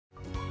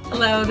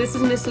Hello, this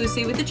is Miss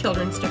Lucy with the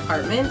Children's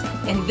Department,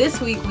 and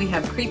this week we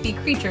have creepy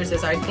creatures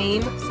as our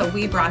theme, so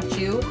we brought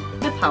you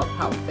the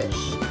Pout-Pout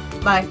fish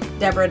by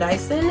Deborah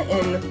Diesen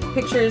and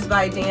pictures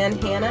by Dan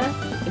Hanna.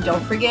 And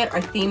don't forget,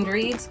 our themed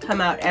reads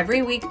come out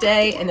every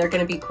weekday, and they're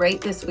going to be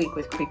great this week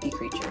with creepy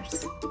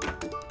creatures.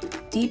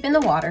 Deep in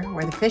the water,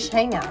 where the fish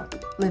hang out,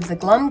 lives a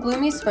glum,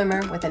 gloomy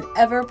swimmer with an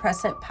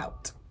ever-present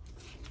pout.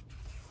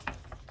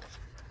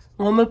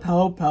 I'm a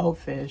pout-pout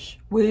fish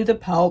with a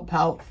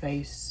pout-pout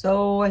face,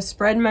 so I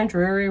spread my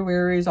dreary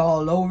wearies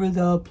all over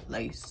the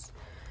place.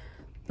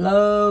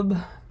 Blub,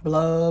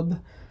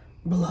 blub,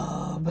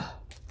 blub.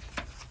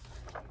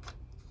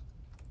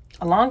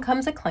 Along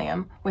comes a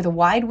clam with a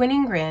wide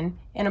winning grin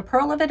and a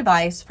pearl of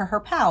advice for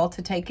her pal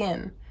to take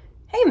in.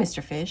 Hey,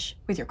 Mr. Fish,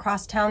 with your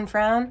crosstown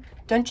frown,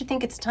 don't you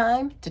think it's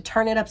time to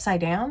turn it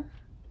upside down?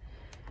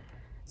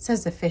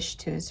 Says the fish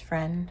to his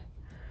friend.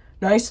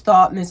 Nice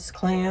thought, Miss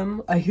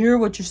Clam. I hear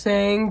what you're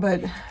saying,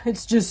 but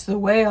it's just the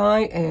way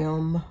I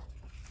am.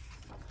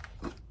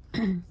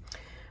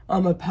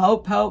 I'm a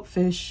pout-pout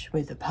fish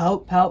with a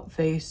pout-pout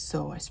face,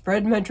 so I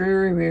spread my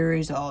dreary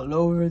wearies all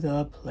over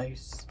the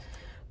place.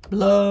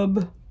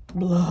 Blub,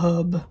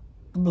 blub,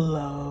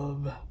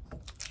 blub.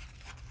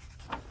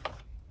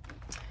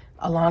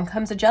 Along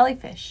comes a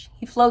jellyfish.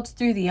 He floats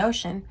through the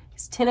ocean,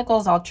 his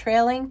tentacles all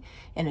trailing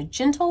in a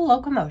gentle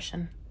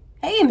locomotion.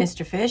 Hey,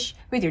 Mr. Fish,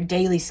 with your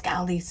daily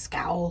scowly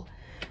scowl.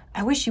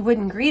 I wish you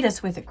wouldn't greet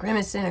us with a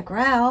grimace and a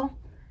growl,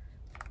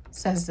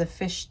 says the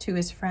fish to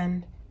his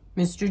friend.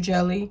 Mr.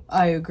 Jelly,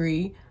 I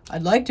agree.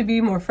 I'd like to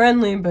be more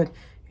friendly, but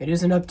it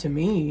isn't up to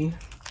me.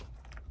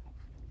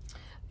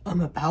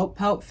 I'm a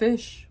pout-pout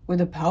fish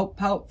with a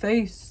pout-pout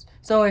face,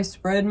 so I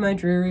spread my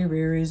dreary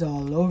wearies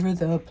all over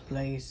the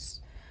place.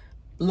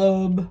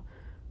 Blub,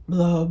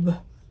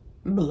 blub,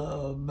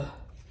 blub.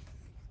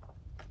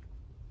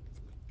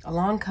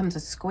 Along comes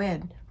a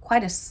squid,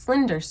 quite a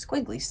slender,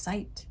 squiggly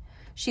sight.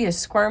 She is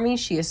squirmy,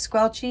 she is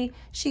squelchy,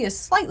 she is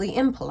slightly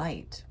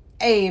impolite.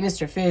 Hey,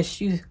 Mr.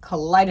 Fish, you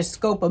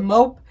kaleidoscope of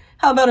mope,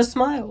 how about a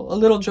smile, a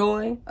little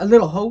joy, a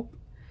little hope?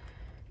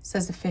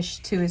 Says the fish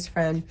to his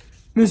friend.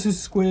 Mrs.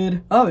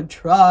 Squid, I would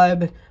try,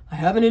 but I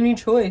haven't any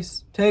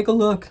choice. Take a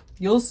look,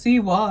 you'll see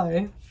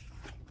why.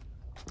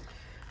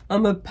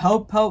 I'm a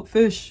pout-pout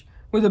fish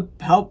with a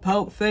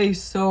pout-pout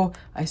face, so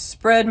I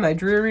spread my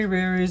dreary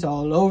wearies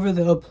all over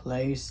the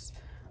place.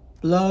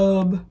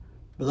 Blub,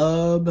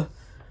 blub,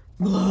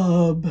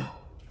 blub.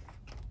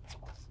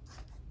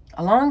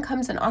 Along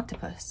comes an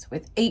octopus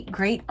with 8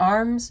 great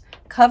arms,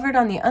 covered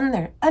on the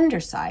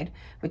underside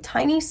with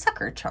tiny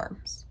sucker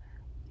charms.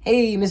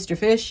 Hey, Mr.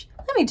 Fish,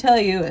 let me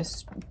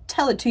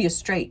tell it to you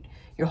straight.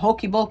 Your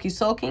hulky-bulky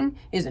sulking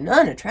is an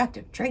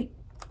unattractive trait,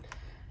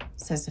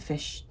 says the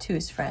fish to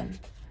his friend.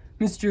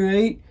 Mr.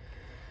 8,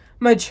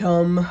 my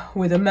chum,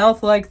 with a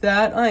mouth like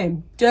that, I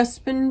am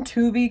destined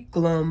to be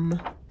glum.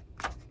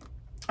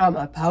 I'm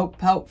a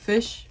pout-pout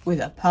fish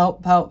with a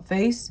pout-pout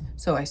face,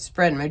 so I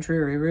spread my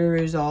dreary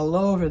wearies all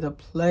over the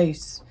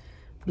place.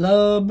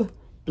 Blub,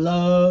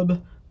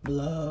 blub,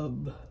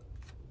 blub.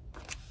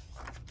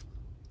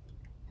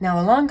 Now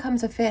along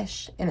comes a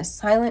fish in a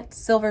silent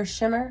silver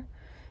shimmer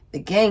the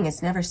gang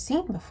has never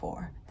seen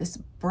before, this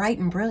bright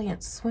and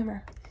brilliant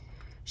swimmer.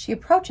 She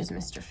approaches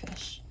Mr.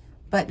 Fish,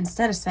 but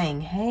instead of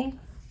saying hey,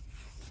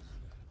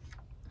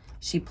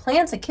 she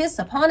plants a kiss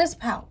upon his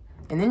pout,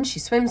 and then she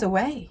swims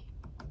away.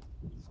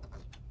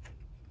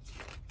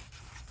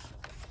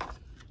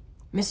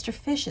 Mr.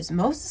 Fish is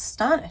most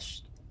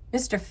astonished.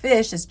 Mr.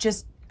 Fish is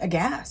just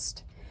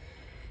aghast.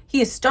 He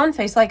is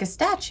stone-faced like a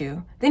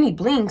statue. Then he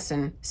blinks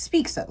and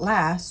speaks at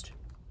last.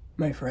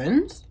 My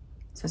friends,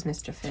 says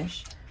Mr.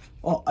 Fish.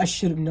 Well, I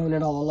should have known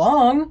it all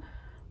along.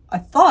 I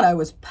thought I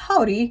was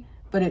pouty,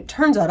 but it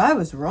turns out I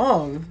was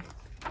wrong.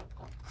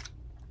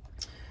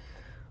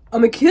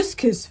 I'm a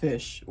kiss-kiss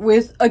fish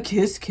with a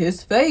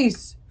kiss-kiss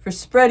face for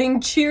spreading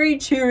cheery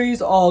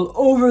cheeries all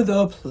over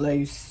the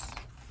place.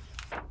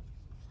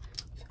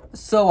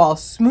 So I'll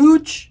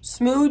smooch,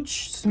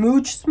 smooch,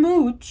 smooch,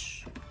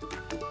 smooch.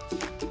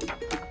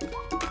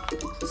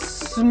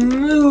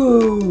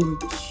 Smooch.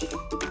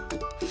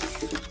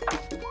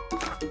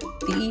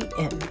 The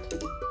end.